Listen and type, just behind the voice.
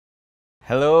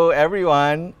Hello,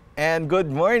 everyone, and good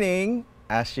morning.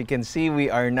 As you can see, we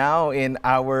are now in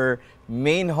our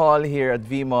main hall here at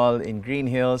V Mall in Green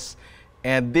Hills.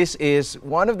 And this is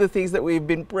one of the things that we've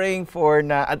been praying for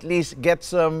na at least get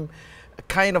some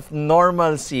kind of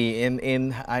normalcy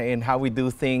in how we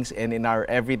do things and in our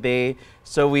everyday.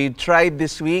 So we tried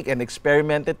this week and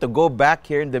experimented to go back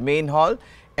here in the main hall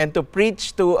and to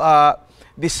preach to a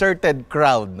deserted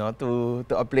crowd, no? To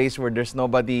a place where there's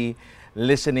nobody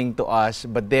listening to us.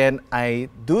 But then I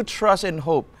do trust and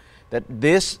hope that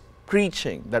this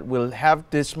preaching that we'll have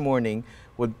this morning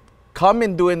would come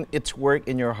and doing its work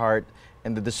in your heart,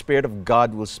 and that the Spirit of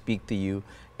God will speak to you.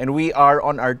 And we are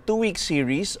on our 2-week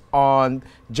series on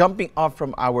jumping off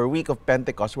from our week of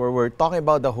Pentecost, where we're talking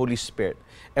about the Holy Spirit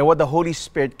and what the Holy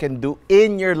Spirit can do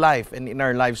in your life and in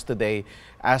our lives today,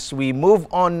 as we move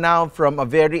on now from a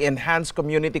very enhanced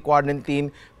community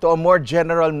quarantine to a more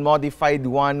general modified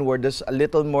one where there's a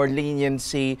little more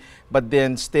leniency, but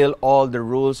then still all the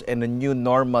rules and a new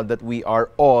normal that we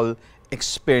are all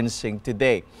experiencing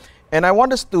today. And I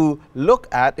want us to look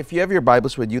at, if you have your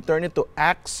Bibles with you, turn it to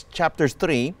Acts chapter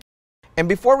 3. And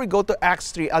before we go to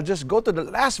Acts 3, I'll just go to the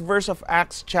last verse of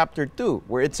Acts chapter 2,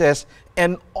 where it says,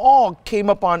 "And awe came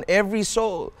upon every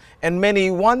soul, and many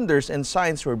wonders and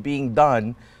signs were being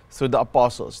done through the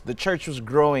apostles." The church was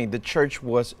growing. The church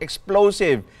was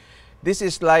explosive. This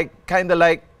is kind of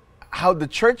like how the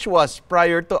church was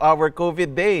prior to our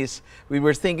COVID days. We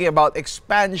were thinking about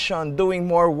expansion, doing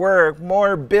more work,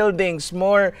 more buildings,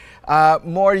 more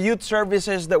youth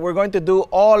services that we're going to do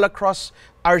all across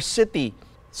our city.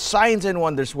 Signs and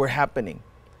wonders were happening.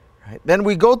 Right? Then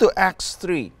we go to Acts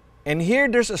 3. And here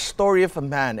there's a story of a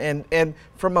man. And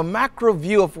from a macro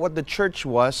view of what the church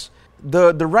was,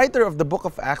 the writer of the book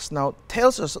of Acts now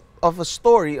tells us of a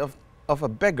story of a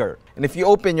beggar. And if you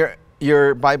open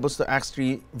your Bibles to Acts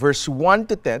 3, verse 1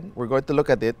 to 10, we're going to look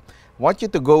at it. I want you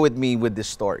to go with me with this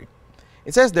story.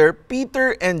 It says there,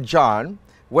 Peter and John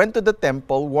went to the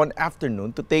temple one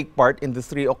afternoon to take part in the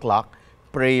 3 o'clock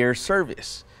prayer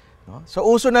service. No? So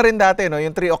uso na rin dati, no,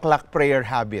 yung 3 o'clock prayer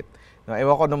habit. No,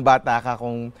 ewan ko nung bata ka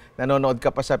kung nanonood ka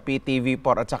pa sa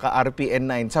PTV4 at saka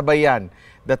RPN9, sabay yan,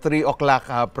 the 3 o'clock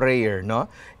prayer. No?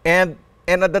 And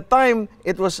at the time,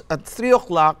 it was at 3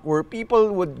 o'clock where people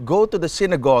would go to the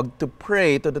synagogue to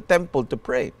pray, to the temple to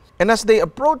pray. And as they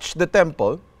approached the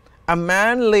temple, a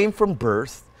man lame from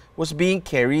birth was being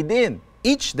carried in.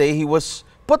 Each day he was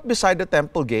put beside the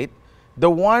temple gate, the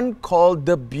one called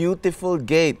the Beautiful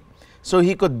Gate, so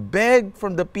he could beg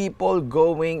from the people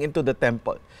going into the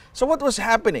temple. So what was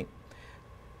happening?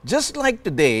 Just like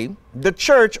today, the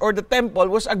church or the temple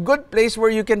was a good place where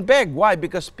you can beg. Why?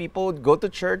 Because people would go to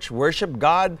church, worship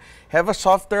God, have a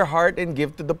softer heart, and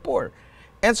give to the poor.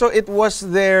 And so it was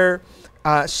their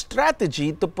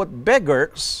strategy to put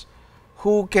beggars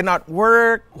who cannot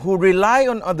work, who rely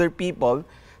on other people,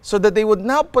 so that they would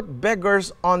now put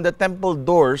beggars on the temple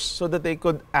doors so that they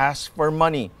could ask for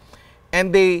money. And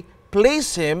they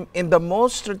place him in the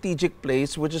most strategic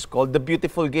place, which is called the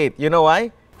Beautiful Gate. You know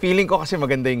why? Feeling ko kasi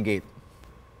maganda yung gate.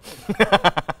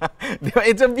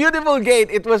 It's a beautiful gate.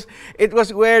 It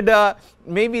was where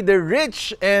maybe the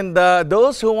rich and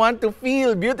those who want to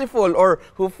feel beautiful or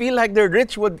who feel like they're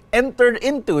rich would enter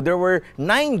into. There were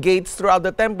 9 gates throughout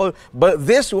the temple, but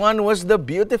this one was the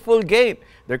Beautiful Gate.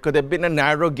 There could have been a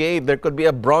narrow gate. There could be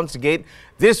a bronze gate.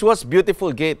 This was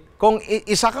Beautiful Gate. Kung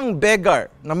isa kang beggar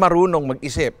na marunong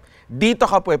mag-isip, dito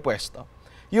ka pwesto.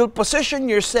 You'll position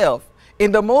yourself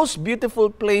in the most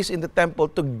beautiful place in the temple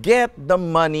to get the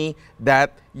money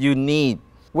that you need.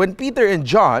 When Peter and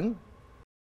John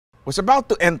was about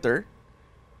to enter,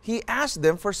 he asked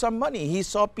them for some money. He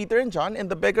saw Peter and John, and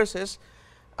the beggar says,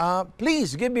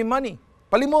 "Please give me money.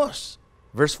 Palimos."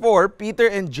 Verse 4, Peter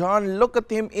and John looked at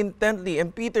him intently,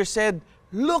 and Peter said,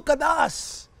 "Look at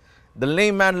us." The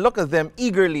lame man looked at them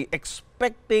eagerly,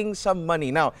 expecting some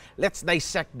money. Now, let's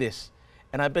dissect this.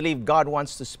 And I believe God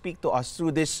wants to speak to us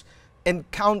through this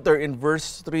encounter in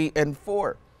verse 3 and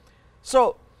 4.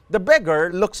 So, the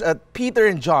beggar looks at Peter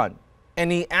and John,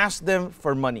 and he asks them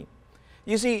for money.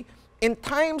 You see, in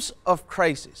times of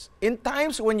crisis, in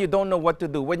times when you don't know what to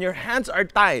do, when your hands are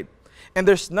tied, and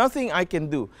there's nothing I can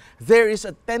do, there is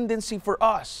a tendency for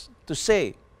us to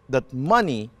say that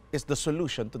money is the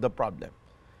solution to the problem.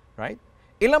 Right?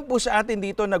 Ilan po sa atin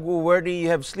dito nag-worry, you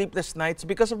have sleepless nights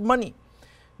because of money.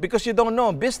 Because you don't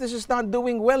know, business is not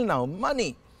doing well now.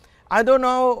 Money. I don't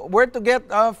know where to get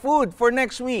food for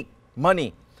next week.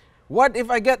 Money. What if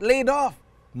I get laid off?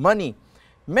 Money.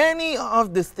 Many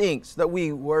of the things that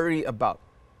we worry about,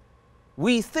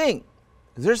 we think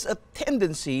there's a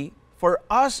tendency for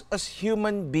us as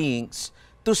human beings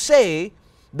to say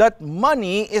that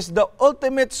money is the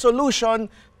ultimate solution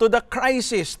to the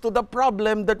crisis, to the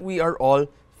problem that we are all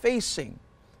facing.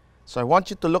 So I want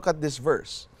you to look at this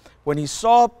verse. When he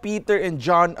saw Peter and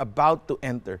John about to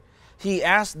enter, he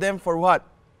asked them for what?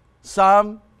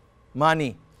 Some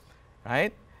money.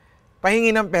 Right? Pahingi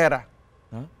ng pera.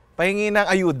 No? Pahingi ng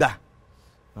ayuda.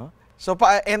 No? So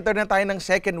pa-enter na tayo ng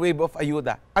second wave of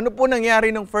ayuda. Ano po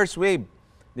nangyari ng first wave?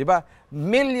 Di ba?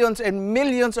 Millions and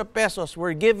millions of pesos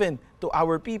were given to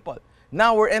our people.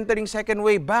 Now we're entering second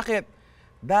wave. Bakit?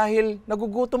 Dahil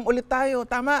nagugutom ulit tayo.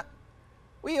 Tama?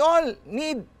 We all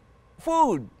need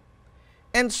food.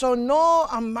 And so no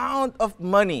amount of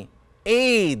money,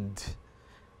 aid,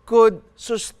 could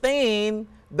sustain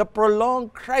the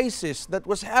prolonged crisis that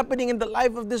was happening in the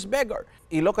life of this beggar.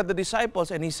 He looked at the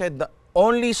disciples and he said, the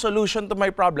only solution to my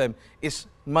problem is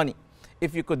money.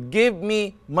 If you could give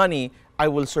me money, I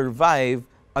will survive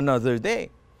another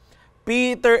day.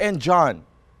 Peter and John,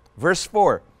 verse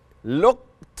 4,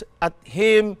 looked at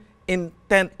him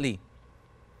intently.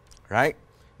 Right?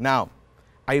 Now,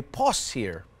 I pause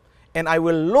here and I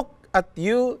will look at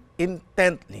you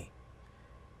intently.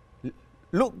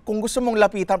 Look, kung gusto mong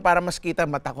lapitan para mas kita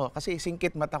mata ko, kasi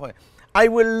singkit mata ko eh.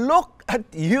 I will look at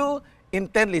you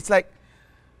intently. It's like,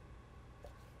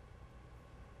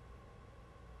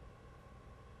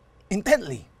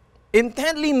 intently.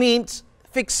 Intently means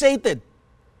fixated,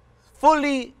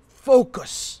 fully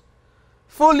focused,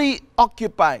 fully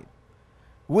occupied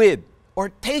with, or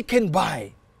taken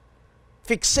by,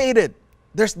 fixated.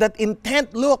 There's that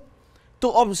intent look, to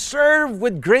observe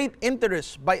with great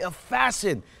interest by a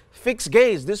fastened, fixed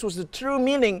gaze. This was the true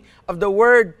meaning of the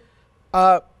word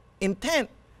intent.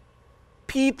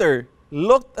 Peter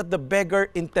looked at the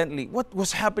beggar intently. What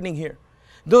was happening here?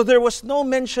 Though there was no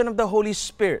mention of the Holy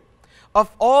Spirit, of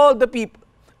all the people,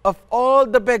 of all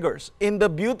the beggars in the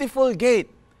beautiful gate,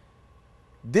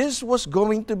 this was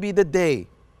going to be the day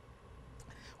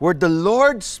where the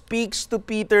Lord speaks to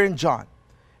Peter and John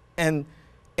and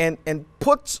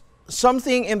puts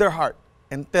something in their heart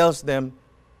and tells them,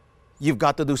 you've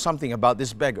got to do something about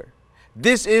this beggar.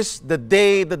 This is the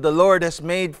day that the Lord has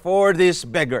made for this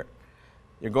beggar.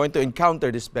 You're going to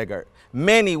encounter this beggar.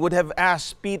 Many would have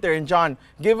asked Peter and John,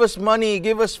 give us money,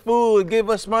 give us food, give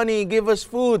us money, give us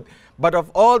food. But of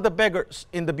all the beggars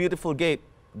in the beautiful gate,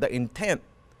 the intent,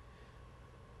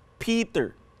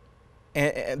 Peter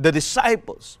and the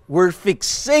disciples were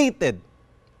fixated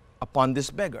upon this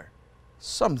beggar.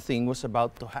 Something was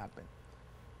about to happen.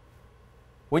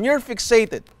 When you're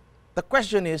fixated, the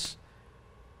question is,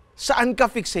 saan ka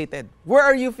fixated? Where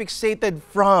are you fixated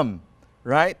from?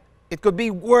 Right? It could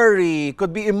be worry,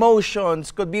 could be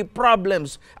emotions, could be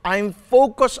problems. I'm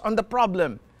focused on the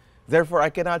problem. Therefore, I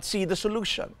cannot see the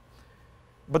solution.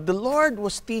 But the Lord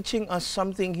was teaching us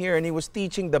something here, and He was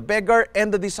teaching the beggar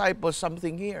and the disciples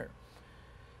something here.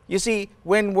 You see,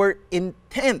 when we're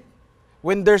intent,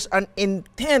 when there's an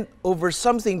intent over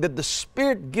something that the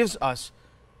Spirit gives us,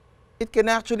 it can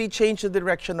actually change the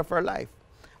direction of our life.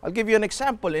 I'll give you an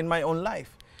example in my own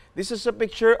life. This is a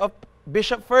picture of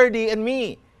Bishop Ferdy and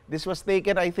me. This was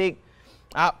taken, I think,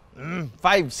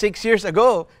 5-6 years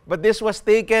ago. But this was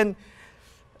taken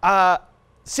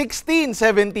 16,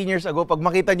 17 years ago. Pag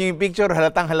makita nyo yung picture,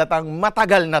 halatang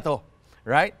matagal na to.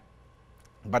 Right?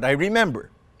 But I remember,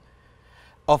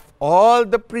 of all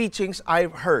the preachings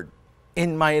I've heard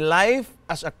in my life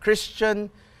as a Christian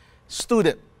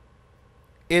student,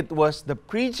 it was the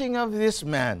preaching of this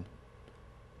man,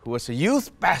 who was a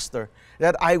youth pastor,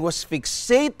 that I was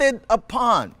fixated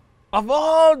upon. Of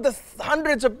all the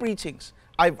hundreds of preachings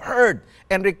I've heard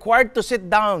and required to sit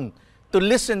down to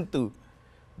listen to,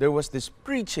 there was this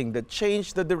preaching that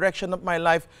changed the direction of my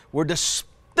life, where the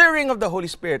stirring of the Holy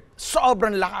Spirit,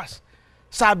 sobrang lakas.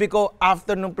 Sabi ko,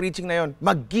 after nung preaching na yon,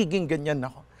 magiging ganyan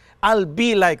ako. I'll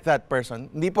be like that person.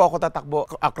 Hindi po ako tatakbo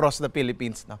across the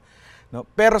Philippines. No?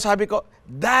 Pero sabi ko,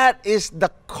 that is the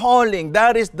calling,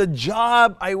 that is the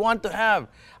job I want to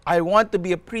have. I want to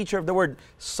be a preacher of the word.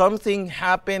 Something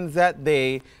happened that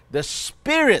day. The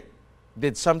Spirit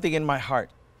did something in my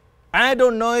heart. I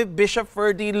don't know if Bishop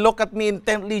Ferdy looked at me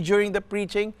intently during the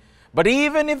preaching, but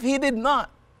even if he did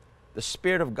not, the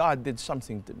Spirit of God did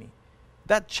something to me.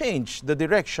 That changed the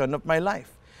direction of my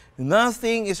life.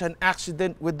 Nothing is an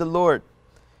accident with the Lord.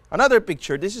 Another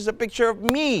picture, this is a picture of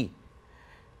me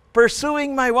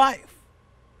pursuing my wife.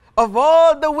 Of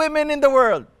all the women in the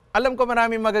world, alam ko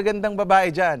maraming magagandang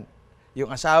babae dyan. Yung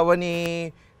asawa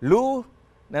ni Lou,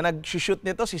 na nag-shoot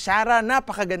nito, si Sarah,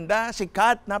 napakaganda. Si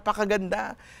Kat,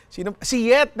 napakaganda. Si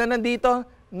Yet, na nandito,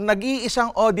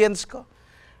 nag-iisang audience ko.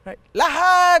 Right?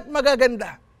 Lahat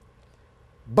magaganda.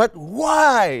 But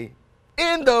why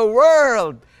in the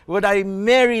world would I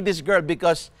marry this girl?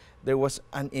 Because there was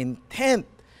an intent.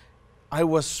 I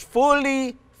was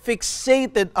fully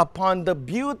fixated upon the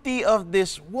beauty of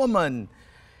this woman.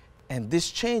 And this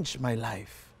changed my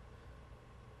life.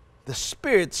 The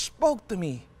Spirit spoke to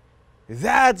me.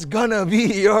 That's gonna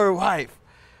be your wife.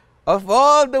 Of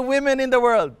all the women in the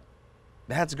world,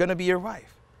 that's gonna be your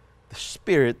wife. The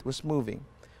Spirit was moving.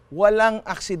 Walang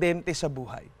aksidente sa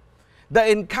buhay. The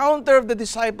encounter of the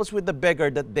disciples with the beggar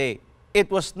that day, it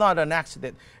was not an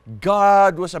accident.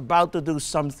 God was about to do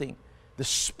something. The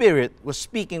Spirit was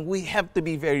speaking. We have to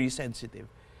be very sensitive.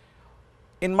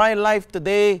 In my life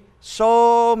today,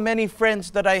 so many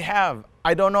friends that I have,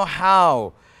 I don't know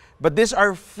how, but these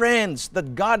are friends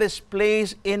that God has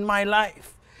placed in my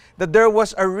life. That there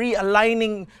was a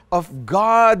realigning of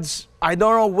God's, I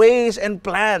don't know, ways and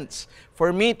plans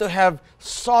for me to have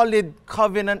solid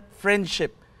covenant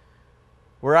friendship,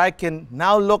 where I can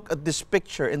now look at this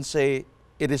picture and say,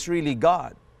 it is really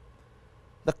God.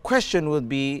 The question would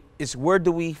be, is where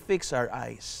do we fix our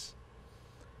eyes?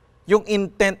 Yung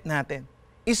intent natin.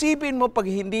 Isipin mo pag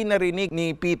hindi narinig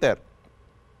ni Peter,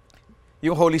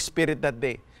 yung Holy Spirit that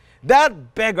day,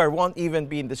 that beggar won't even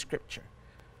be in the scripture.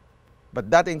 But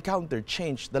that encounter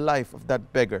changed the life of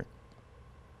that beggar.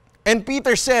 And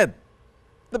Peter said,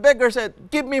 the beggar said,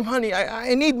 give me money,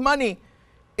 I need money.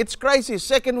 It's crisis,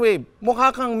 second wave,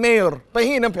 mukha kang mayor,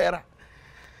 pahingi ng pera.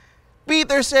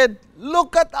 Peter said,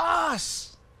 look at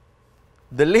us.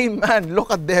 The lame man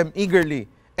looked at them eagerly,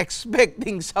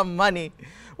 expecting some money.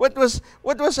 What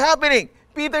was happening?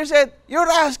 Peter said,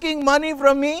 you're asking money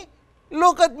from me?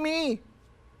 Look at me.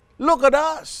 Look at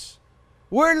us.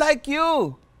 We're like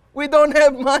you. We don't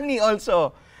have money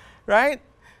also. Right?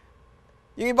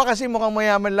 Yung iba kasi mukhang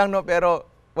mayaman lang, no? Pero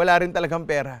wala rin talagang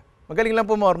pera. Magaling lang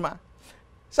pumorma.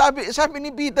 Sabi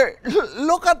ni Peter,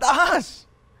 look at us.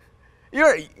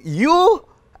 You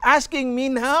asking me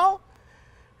now?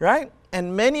 Right?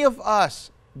 And many of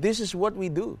us, this is what we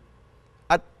do.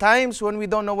 At times when we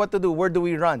don't know what to do, where do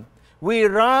we run? We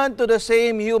run to the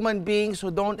same human beings who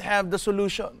don't have the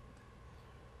solution.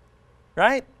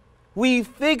 Right? We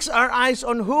fix our eyes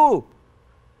on who?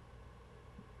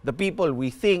 The people we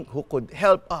think who could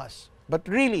help us, but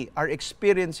really are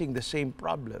experiencing the same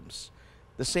problems,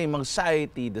 the same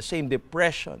anxiety, the same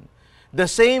depression, the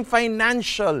same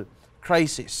financial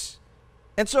crisis.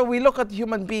 And so we look at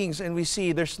human beings and we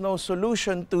see there's no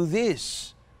solution to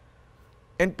this.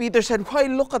 And Peter said, why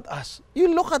look at us?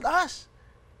 You look at us.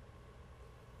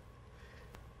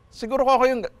 Siguro ko ako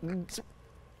yung,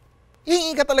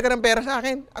 hihingi ka talaga ng pera sa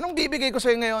akin. Anong bibigay ko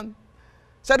sa'yo ngayon?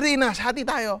 Sardinas, hati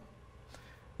tayo.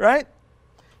 Right?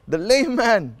 The lame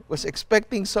man was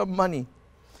expecting some money.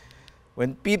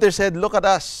 When Peter said, look at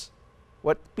us,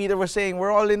 what Peter was saying,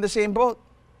 we're all in the same boat.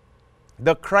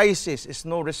 The crisis is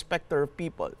no respecter of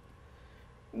people.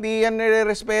 Hindi yan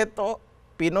nire-respeto.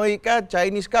 Pinoy ka,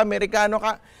 Chinese ka, Amerikano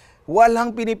ka, walang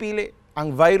pinipili.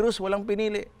 Ang virus, walang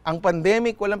pinili. Ang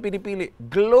pandemic, walang pinipili.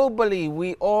 Globally,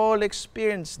 we all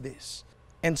experience this.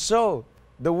 And so,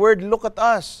 the word look at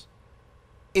us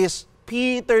is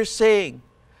Peter saying,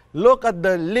 look at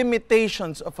the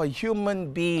limitations of a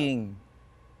human being.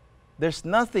 There's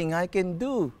nothing I can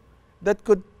do that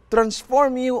could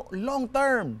transform you long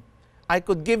term. I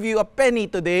could give you a penny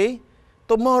today,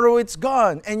 tomorrow it's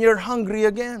gone, and you're hungry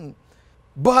again.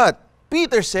 But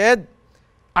Peter said,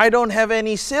 I don't have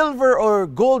any silver or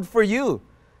gold for you,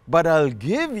 but I'll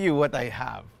give you what I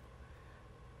have.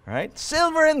 Right?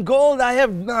 Silver and gold I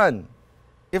have none.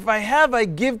 If I have, I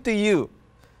give to you.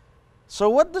 So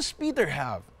what does Peter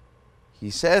have? He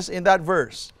says in that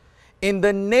verse, in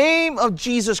the name of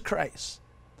Jesus Christ,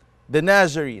 the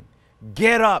Nazarene,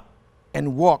 get up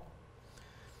and walk.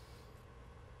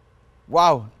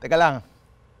 Wow, teka lang.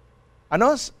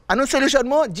 Anong solution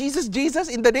mo? Jesus,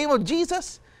 in the name of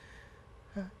Jesus?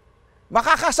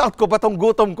 Makakasout ko ba tong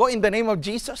gutom ko in the name of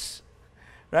Jesus?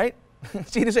 Right?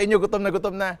 Sino sa inyo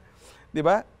gutom na? Di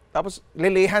ba? Tapos,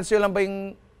 lilihan siyo lang ba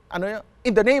yung,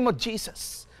 in the name of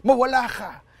Jesus. Mawala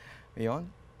ka.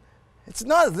 Ayun. It's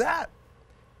not that.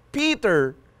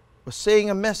 Peter was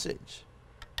saying a message.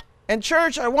 And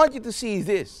church, I want you to see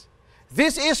this.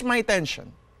 This is my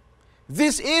tension.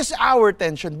 This is our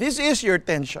tension. This is your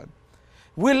tension.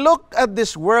 We look at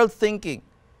this world thinking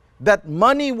that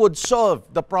money would solve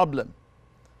the problem.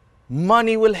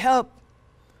 Money will help.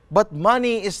 But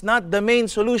money is not the main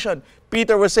solution.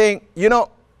 Peter was saying,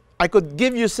 I could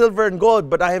give you silver and gold,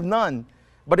 but I have none.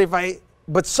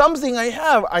 But something I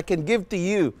have, I can give to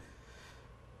you.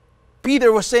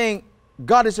 Peter was saying,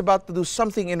 God is about to do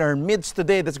something in our midst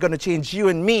today that's going to change you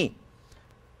and me.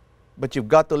 But you've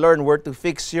got to learn where to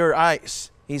fix your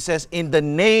eyes. He says, in the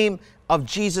name of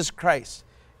Jesus Christ,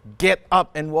 get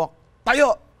up and walk.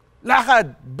 Tayo,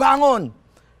 lakad, bangon.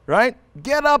 Right?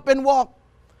 Get up and walk.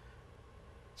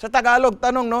 Sa Tagalog,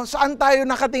 tanong, no? Saan tayo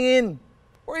nakatingin?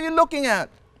 Where are you looking at?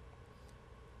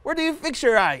 Where do you fix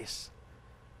your eyes?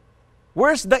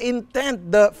 Where's the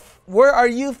intent? Where are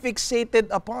you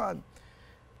fixated upon?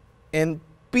 And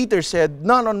Peter said,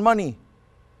 none on money.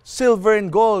 Silver and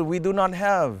gold we do not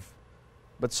have.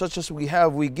 But such as we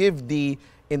have, we give thee.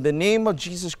 In the name of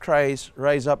Jesus Christ,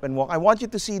 rise up and walk. I want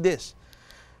you to see this.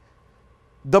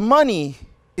 The money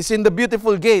is in the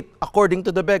beautiful gate, according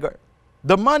to the beggar.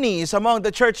 The money is among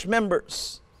the church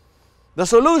members. The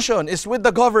solution is with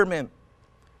the government.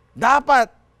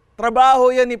 Dapat,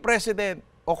 trabaho yan ni President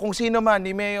o kung sino man,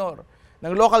 ni Mayor,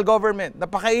 ng local government,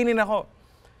 napakainin ako.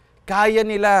 Kaya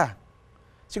nila.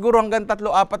 Siguro hanggang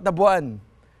 3-4 na buwan.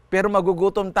 Pero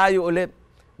magugutom tayo ulit.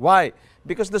 Why?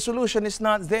 Because the solution is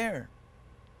not there.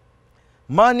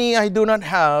 Money I do not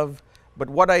have,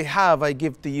 but what I have I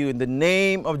give to you in the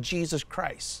name of Jesus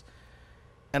Christ.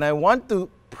 And I want to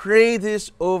pray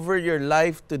this over your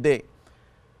life today.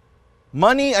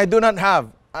 Money I do not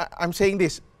have. I'm saying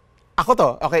this. Ako to.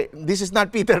 Okay, this is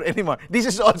not Peter anymore. This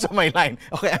is also my line.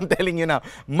 Okay, I'm telling you now.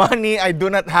 Money I do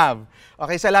not have.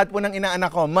 Okay, sa lahat po ng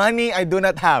inaanak ko, money I do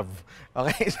not have.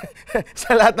 Okay?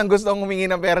 Sa lahat ng gustong humingi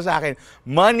ng pera sa akin,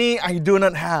 money I do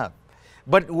not have.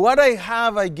 But what I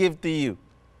have, I give to you.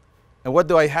 And what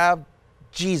do I have?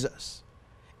 Jesus.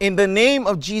 In the name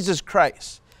of Jesus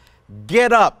Christ,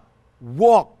 get up,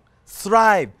 walk,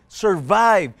 thrive,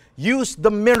 survive, use the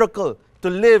miracle to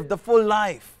live the full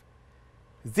life.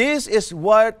 This is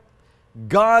what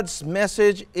God's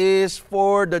message is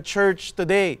for the church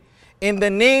today. In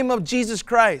the name of Jesus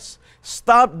Christ,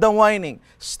 stop the whining,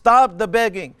 stop the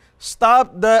begging, stop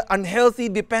the unhealthy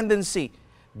dependency.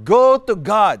 Go to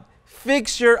God.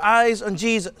 Fix your eyes on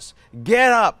Jesus.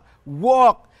 Get up,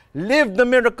 walk, live the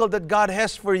miracle that God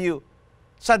has for you.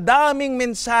 Sa daming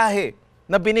mensahe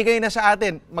na binigay na sa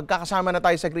atin, magkakasama na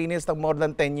tayo sa Green Hills ng more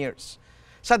than 10 years.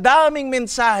 Sa daming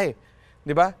mensahe,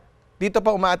 di ba? Dito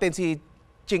pa umaattend si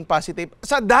Ching Positive.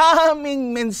 Sa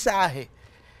daming mensahe,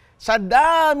 sa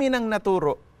dami ng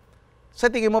naturo, sa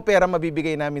tingin mo pera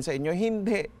mabibigay namin sa inyo?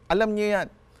 Hindi. Alam niyo yan.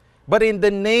 But in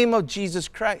the name of Jesus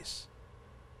Christ,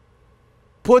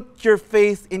 put your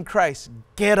faith in Christ.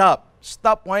 Get up.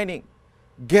 Stop whining.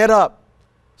 Get up.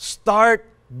 Start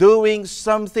doing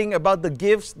something about the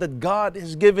gifts that God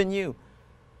has given you.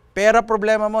 Pera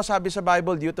problema mo, sabi sa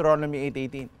Bible, Deuteronomy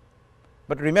 8:18.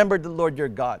 But remember the Lord your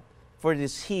God, for it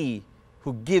is He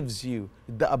who gives you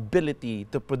the ability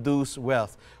to produce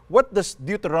wealth. What does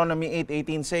Deuteronomy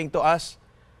 8:18 saying to us?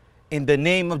 In the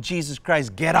name of Jesus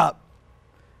Christ, get up.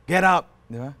 Get up.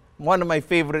 Diba? One of my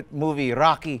favorite movie,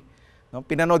 Rocky. No,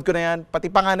 pinanood ko na yan.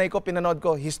 Pati panganay ko, pinanood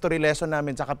ko. History lesson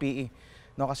namin sa PE.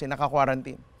 No, kasi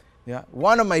naka-quarantine. Yeah.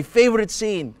 One of my favorite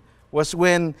scene was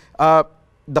when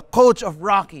the coach of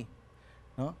Rocky,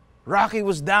 no? Rocky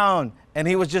was down and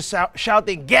he was just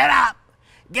shouting, get up!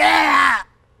 Get up!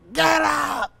 Get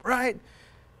up! Right?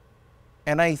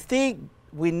 And I think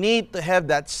we need to have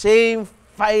that same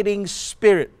fighting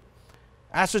spirit.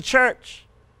 As a church,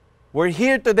 we're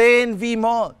here today in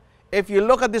V-Mall. If you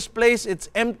look at this place, it's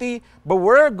empty, but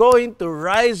we're going to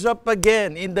rise up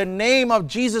again in the name of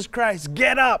Jesus Christ.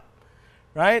 Get up!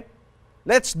 Right?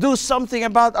 Let's do something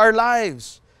about our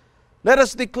lives. Let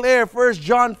us declare 1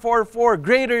 John 4:4,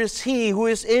 greater is He who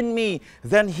is in me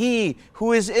than he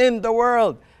who is in the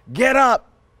world. Get up.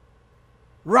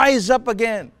 Rise up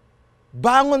again.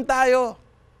 Bangon tayo.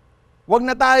 Huwag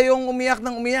na tayong umiyak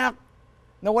ng umiyak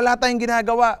na wala tayong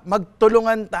ginagawa.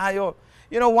 Magtulungan tayo.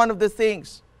 You know, one of the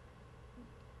things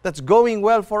that's going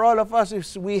well for all of us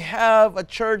is we have a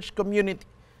church community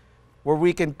where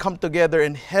we can come together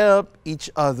and help each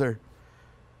other.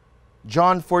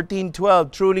 John 14:12,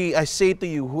 truly I say to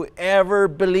you, whoever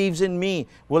believes in me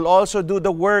will also do the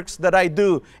works that I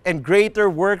do, and greater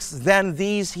works than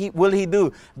these will he do,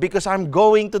 because I'm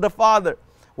going to the Father.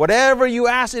 Whatever you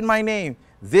ask in my name,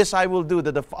 this I will do,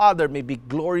 that the Father may be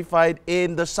glorified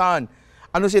in the Son.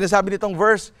 Ano sinasabi nitong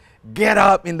verse? Get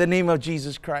up in the name of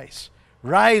Jesus Christ.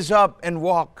 Rise up and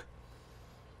walk.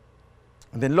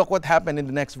 And then look what happened in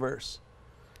the next verse.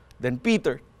 Then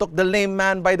Peter took the lame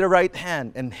man by the right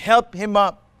hand and helped him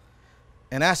up.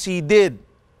 And as he did,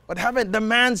 what happened? The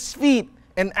man's feet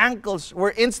and ankles were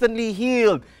instantly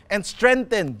healed and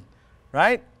strengthened.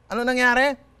 Right? Ano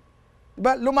nangyari?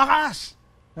 Diba? Lumakas.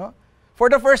 No?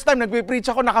 For the first time, nagpipreach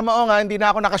ako, nakamaong ha, hindi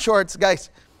na ako naka-shorts, guys.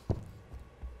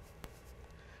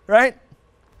 Right?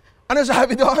 Ano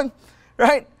sabi doon?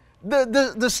 Right?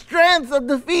 The strength of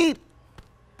the feet.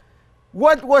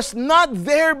 What was not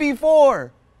there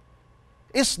before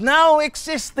is now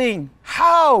existing.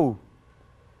 How?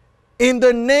 In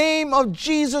the name of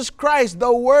Jesus Christ,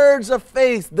 the words of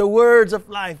faith, the words of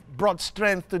life brought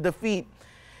strength to the feet.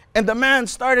 And the man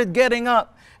started getting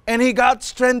up and he got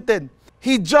strengthened.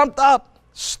 He jumped up,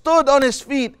 stood on his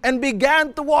feet, and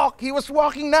began to walk. He was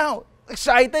walking now.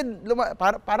 Excited.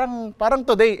 Parang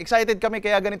today, excited kami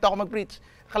kaya ganito ako mag-preach.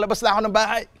 Kalabas na ako ng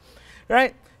bahay.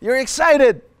 Right? You're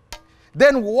excited.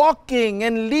 Then walking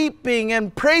and leaping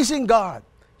and praising God,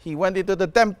 he went into the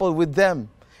temple with them.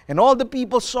 And all the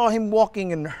people saw him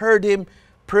walking and heard him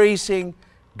praising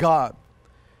God.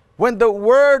 When the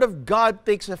Word of God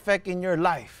takes effect in your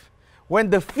life,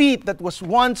 when the feet that was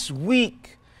once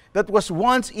weak, that was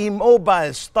once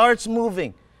immobile, starts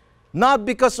moving, not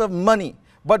because of money,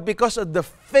 but because of the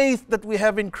faith that we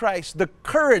have in Christ, the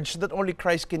courage that only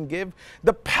Christ can give,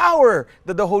 the power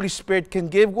that the Holy Spirit can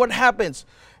give, what happens?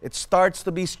 It starts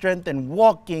to be strengthened,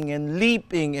 walking and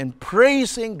leaping and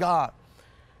praising God.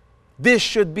 This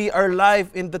should be our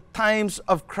life in the times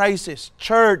of crisis.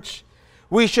 Church,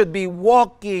 we should be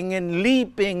walking and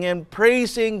leaping and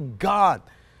praising God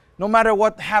no matter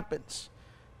what happens.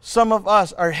 Some of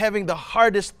us are having the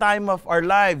hardest time of our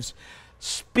lives.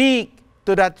 Speak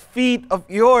to that feet of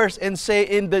yours and say,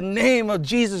 in the name of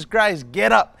Jesus Christ,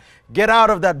 get up, get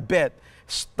out of that bed.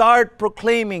 Start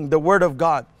proclaiming the Word of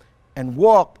God and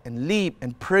walk and leap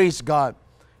and praise God.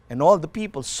 And all the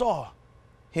people saw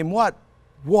him what?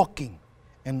 Walking,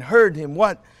 and heard him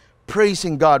what?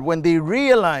 Praising God. When they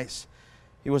realized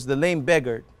he was the lame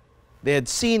beggar they had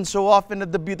seen so often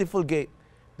at the beautiful gate,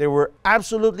 they were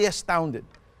absolutely astounded.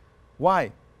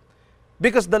 Why?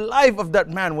 Because the life of that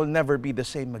man will never be the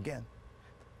same again.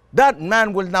 That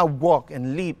man will now walk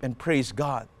and leap and praise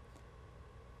God.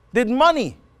 Did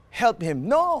money help him?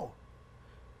 No.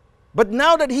 But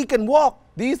now that he can walk,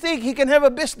 do you think he can have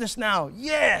a business now?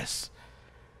 Yes.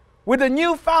 With a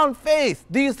newfound faith,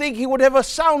 do you think he would have a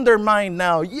sounder mind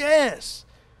now? Yes.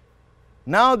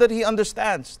 Now that he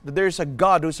understands that there is a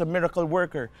God who is a miracle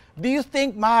worker, do you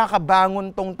think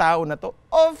makakabangon tong tao na to?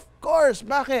 Of course.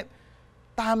 Bakit?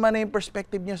 Tama na yung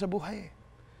perspective niya sa buhay.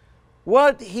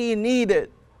 What he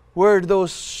needed were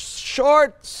those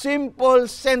short, simple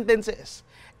sentences.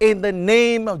 In the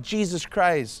name of Jesus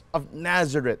Christ of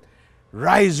Nazareth,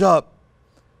 rise up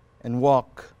and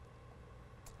walk.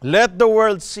 Let the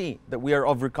world see that we are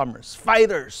overcomers,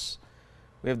 fighters.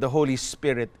 We have the Holy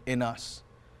Spirit in us.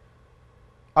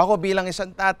 Ako bilang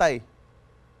isang tatay,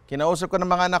 kinausap ko ng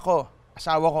mga anak ko,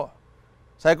 asawa ko.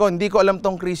 Sabi ko, hindi ko alam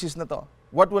tong crisis na to.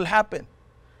 What will happen?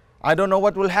 I don't know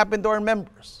what will happen to our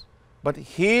members. But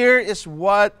here is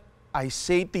what I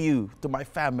say to you, to my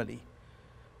family.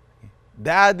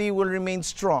 Daddy will remain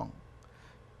strong.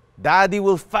 Daddy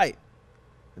will fight.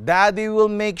 Daddy will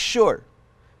make sure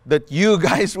that you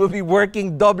guys will be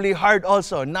working doubly hard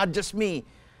also, not just me.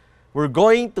 We're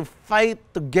going to fight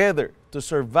together to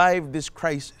survive this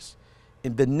crisis.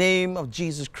 In the name of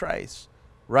Jesus Christ,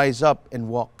 rise up and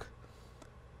walk.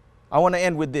 I want to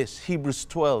end with this, Hebrews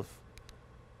 12,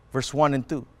 verse 1 and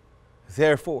 2.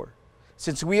 Therefore,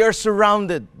 since we are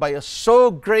surrounded by a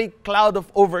so great cloud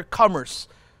of overcomers,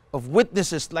 of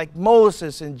witnesses like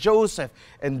Moses and Joseph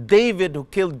and David who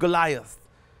killed Goliath,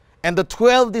 and the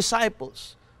 12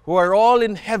 disciples who are all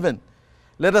in heaven,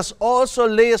 let us also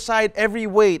lay aside every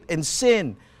weight and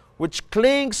sin which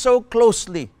clings so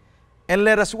closely, and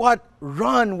let us what?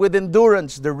 Run with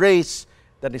endurance the race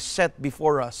that is set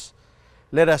before us.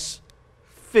 Let us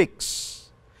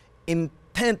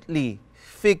intently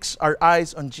fix our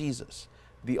eyes on Jesus,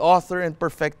 the author and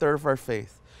perfecter of our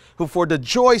faith, who for the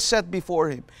joy set before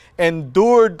him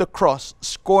endured the cross,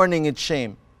 scorning its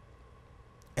shame,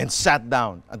 and sat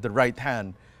down at the right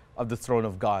hand of the throne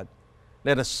of God.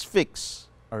 Let us fix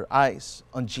our eyes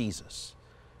on Jesus.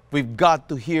 We've got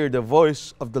to hear the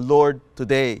voice of the Lord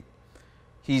today.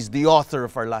 He's the author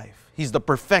of our life. He's the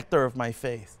perfecter of my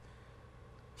faith.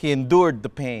 He endured the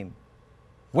pain,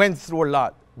 went through a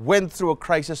lot, went through a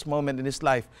crisis moment in his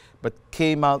life, but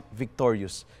came out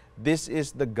victorious. This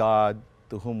is the God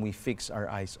to whom we fix our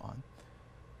eyes on.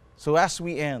 So as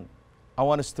we end, I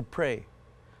want us to pray.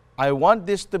 I want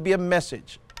this to be a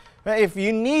message. If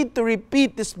you need to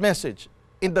repeat this message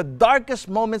in the darkest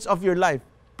moments of your life,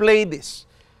 play this.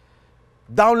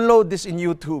 Download this in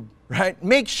YouTube, right?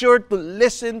 Make sure to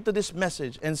listen to this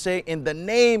message and say, in the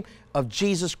name of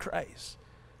Jesus Christ,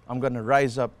 I'm going to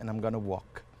rise up and I'm going to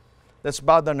walk. Let's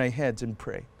bow down our heads and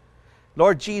pray.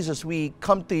 Lord Jesus, we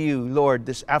come to you, Lord,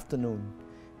 this afternoon,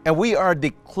 and we are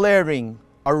declaring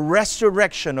a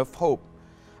resurrection of hope,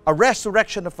 a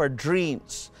resurrection of our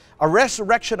dreams, a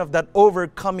resurrection of that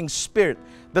overcoming spirit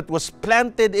that was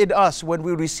planted in us when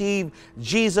we receive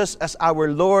Jesus as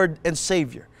our Lord and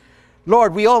Savior.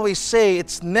 Lord, we always say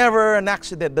it's never an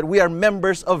accident that we are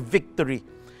members of Victory.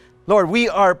 Lord, we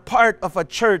are part of a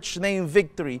church named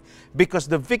Victory because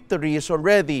the victory is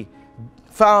already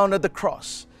found at the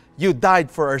cross. You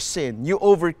died for our sin. You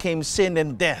overcame sin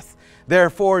and death.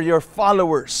 Therefore, your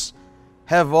followers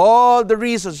have all the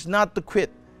reasons not to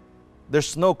quit.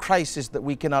 There's no crisis that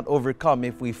we cannot overcome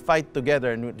if we fight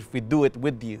together and if we do it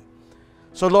with you.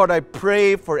 So Lord, I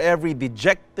pray for every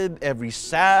dejected, every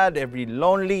sad, every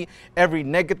lonely, every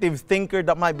negative thinker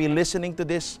that might be listening to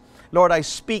this. Lord, I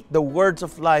speak the words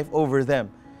of life over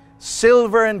them.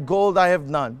 Silver and gold I have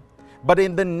none, but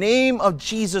in the name of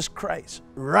Jesus Christ,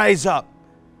 rise up,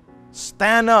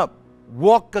 stand up,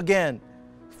 walk again,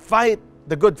 fight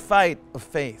the good fight of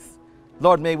faith.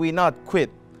 Lord, may we not quit.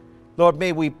 Lord,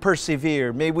 may we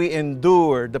persevere. May we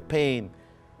endure the pain,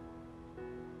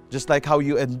 just like how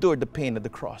you endured the pain of the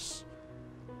cross.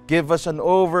 Give us an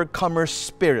overcomer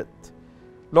spirit.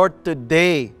 Lord,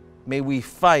 today, may we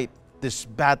fight this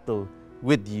battle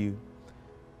with you.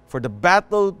 For the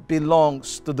battle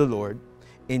belongs to the Lord.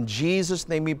 In Jesus'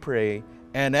 name we pray.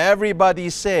 And everybody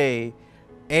say,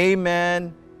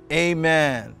 Amen,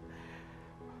 Amen.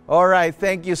 All right,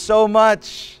 thank you so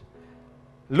much.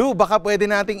 Lou, baka pwede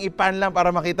nating ipan lang para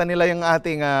makita nila yung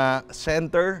ating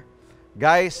center.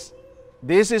 Guys,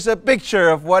 this is a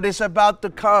picture of what is about to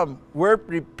come. We're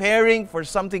preparing for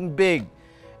something big.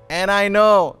 And I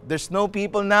know there's no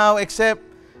people now except,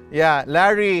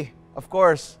 Larry, of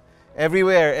course,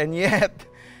 everywhere. And yet,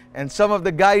 and some of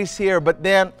the guys here. But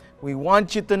then, we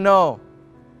want you to know,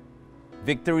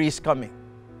 victory is coming.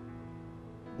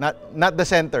 Not the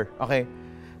center, okay?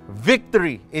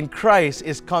 Victory in Christ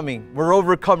is coming. We're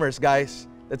overcomers, guys.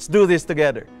 Let's do this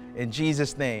together. In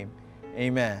Jesus' name,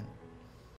 amen.